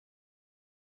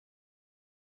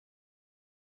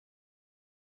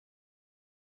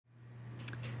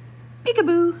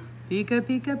Peekaboo, pika,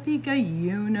 pika, pika,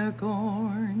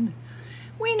 unicorn.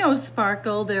 We know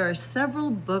Sparkle. There are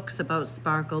several books about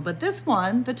Sparkle, but this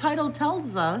one, the title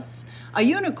tells us a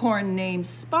unicorn named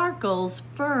Sparkle's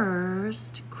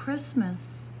first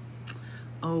Christmas.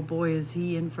 Oh boy, is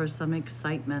he in for some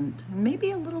excitement.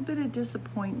 Maybe a little bit of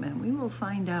disappointment. We will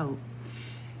find out.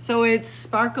 So it's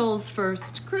Sparkle's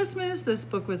first Christmas. This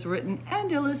book was written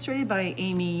and illustrated by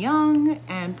Amy Young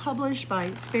and published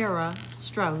by Farrar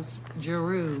Straus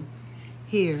Giroux.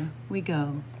 Here we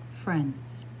go,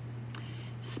 friends.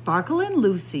 Sparkle and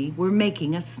Lucy were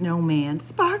making a snowman.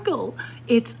 Sparkle,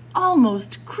 it's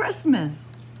almost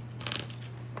Christmas.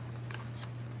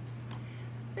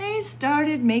 They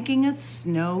started making a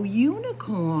snow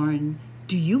unicorn.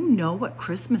 Do you know what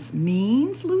Christmas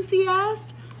means? Lucy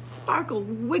asked. Sparkle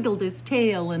wiggled his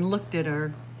tail and looked at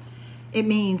her. It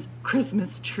means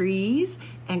Christmas trees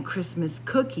and Christmas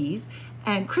cookies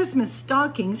and Christmas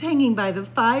stockings hanging by the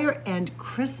fire and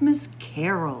Christmas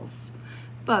carols.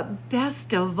 But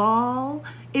best of all,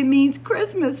 it means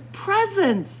Christmas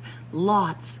presents.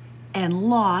 Lots and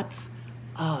lots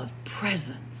of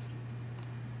presents.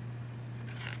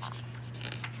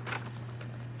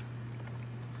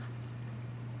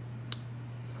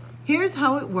 Here's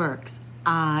how it works.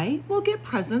 I will get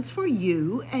presents for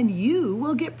you and you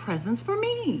will get presents for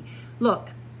me.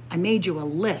 Look, I made you a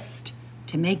list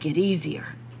to make it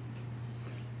easier.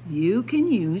 You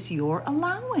can use your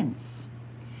allowance.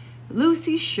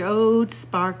 Lucy showed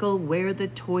Sparkle where the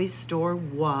toy store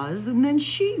was, and then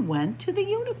she went to the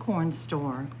unicorn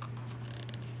store.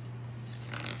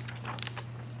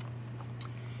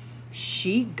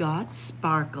 She got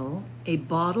Sparkle a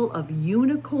bottle of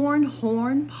unicorn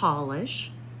horn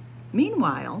polish.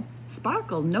 Meanwhile,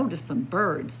 Sparkle noticed some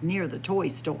birds near the toy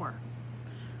store.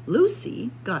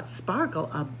 Lucy got Sparkle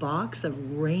a box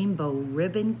of rainbow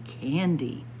ribbon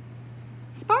candy.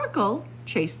 Sparkle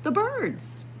chased the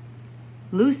birds.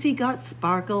 Lucy got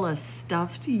Sparkle a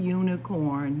stuffed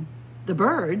unicorn. The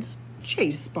birds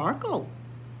chased Sparkle.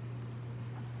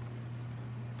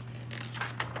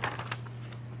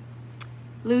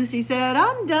 Lucy said,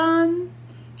 "I'm done."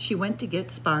 She went to get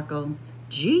Sparkle.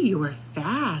 "Gee, you were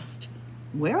fast.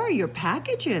 Where are your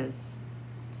packages?"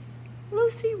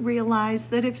 Lucy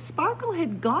realized that if Sparkle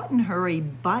had gotten her a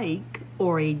bike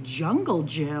or a jungle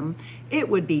gym, it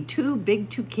would be too big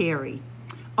to carry.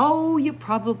 Oh, you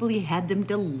probably had them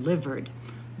delivered.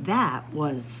 That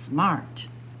was smart.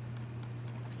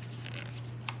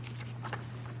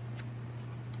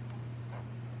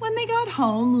 When they got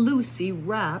home, Lucy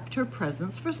wrapped her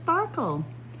presents for Sparkle.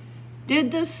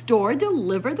 "Did the store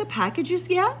deliver the packages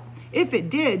yet? If it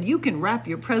did, you can wrap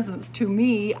your presents to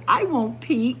me. I won't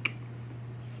peek."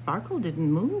 Sparkle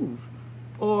didn't move.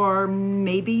 "Or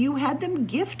maybe you had them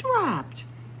gift wrapped."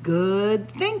 "Good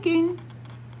thinking."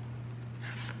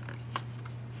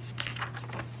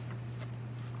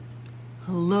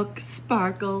 "Look,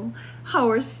 Sparkle, how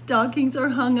our stockings are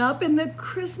hung up and the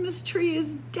Christmas tree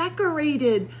is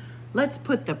decorated. Let's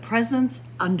put the presents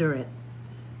under it."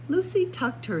 Lucy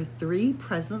tucked her 3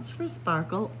 presents for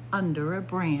Sparkle under a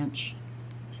branch.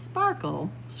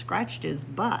 Sparkle scratched his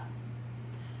butt.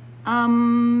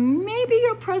 Maybe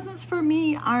your presents for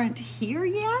me aren't here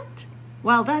yet?"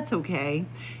 "Well, that's okay.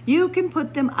 You can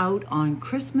put them out on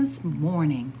Christmas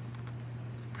morning."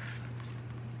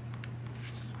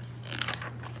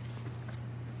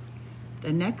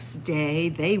 The next day,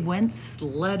 they went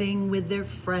sledding with their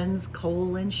friends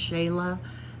Cole and Shayla.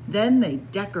 Then they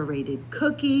decorated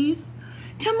cookies.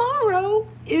 Tomorrow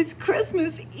is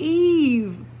Christmas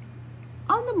Eve.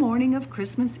 On the morning of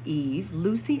Christmas Eve,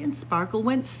 Lucy and Sparkle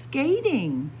went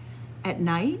skating. At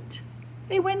night,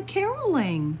 they went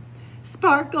caroling.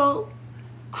 "Sparkle,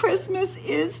 Christmas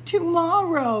is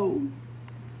tomorrow."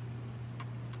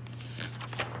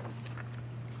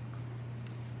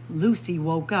 Lucy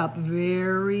woke up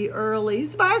very early.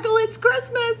 "Sparkle, it's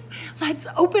Christmas. Let's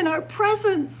open our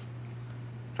presents."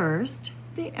 First,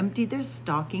 they emptied their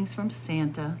stockings from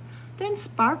Santa. Then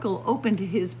Sparkle opened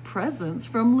his presents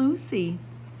from Lucy.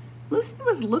 Lucy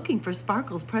was looking for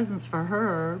Sparkle's presents for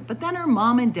her, but then her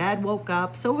mom and dad woke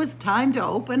up, so it was time to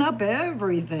open up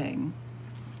everything.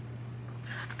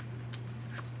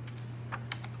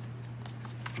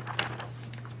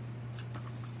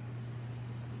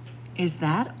 "Is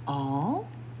that all?"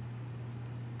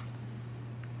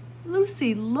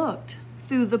 Lucy looked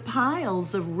through the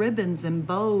piles of ribbons and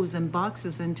bows and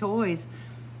boxes and toys.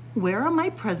 "Where are my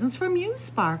presents from you,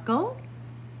 Sparkle?"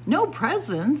 "No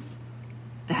presents?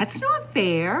 That's not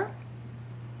fair."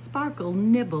 Sparkle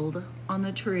nibbled on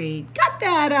the tree. "Cut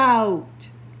that out."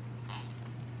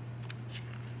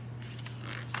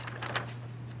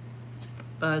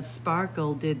 But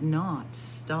Sparkle did not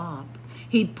stop.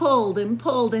 He pulled and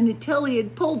pulled until he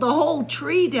had pulled the whole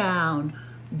tree down.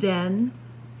 Then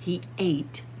he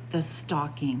ate the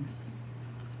stockings.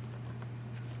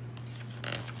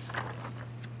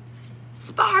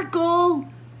 Sparkle,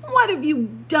 what have you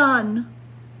done?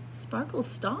 Sparkle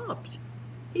stopped.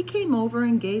 He came over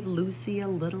and gave Lucy a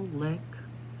little lick.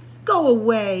 Go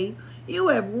away. You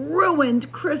have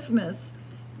ruined Christmas.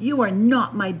 You are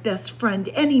not my best friend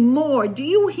anymore. Do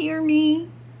you hear me?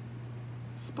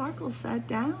 Sparkle sat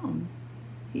down.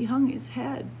 He hung his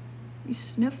head. He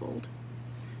sniffled.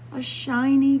 A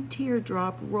shiny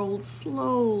teardrop rolled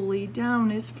slowly down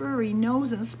his furry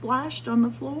nose and splashed on the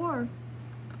floor.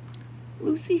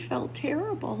 Lucy felt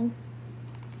terrible.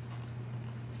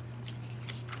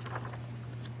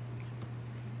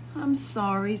 I'm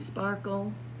sorry,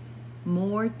 Sparkle.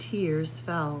 More tears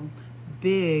fell.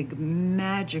 Big,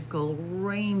 magical,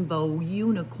 rainbow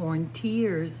unicorn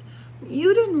tears.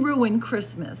 You didn't ruin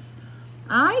Christmas.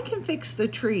 I can fix the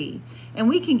tree, and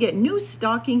we can get new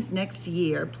stockings next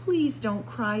year. Please don't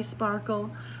cry,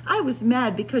 Sparkle. I was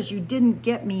mad because you didn't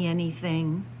get me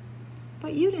anything.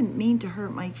 But you didn't mean to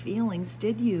hurt my feelings,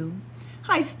 did you?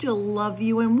 I still love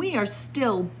you, and we are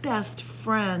still best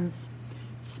friends.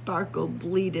 Sparkle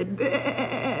bleated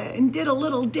and did a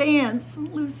little dance.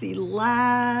 Lucy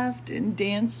laughed and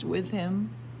danced with him.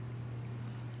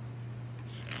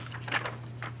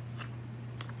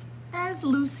 As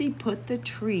Lucy put the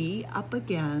tree up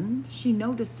again, she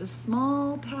noticed a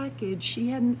small package she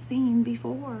hadn't seen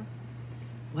before.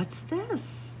 What's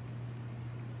this?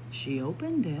 She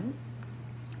opened it.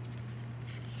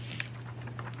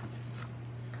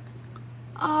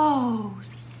 Oh,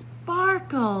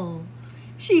 Sparkle!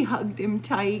 She hugged him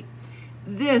tight.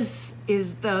 This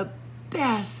is the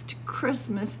best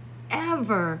Christmas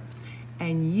ever,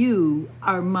 and you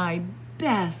are my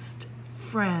best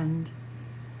friend.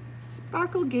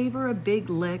 Sparkle gave her a big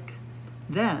lick.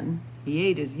 Then he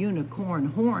ate his unicorn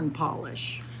horn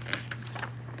polish.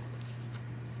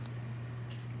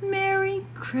 Merry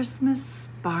Christmas,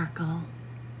 Sparkle.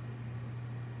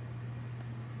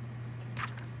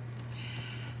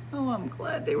 Oh, I'm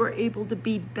glad they were able to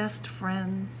be best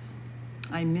friends.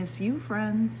 I miss you,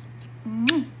 friends.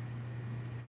 Mwah.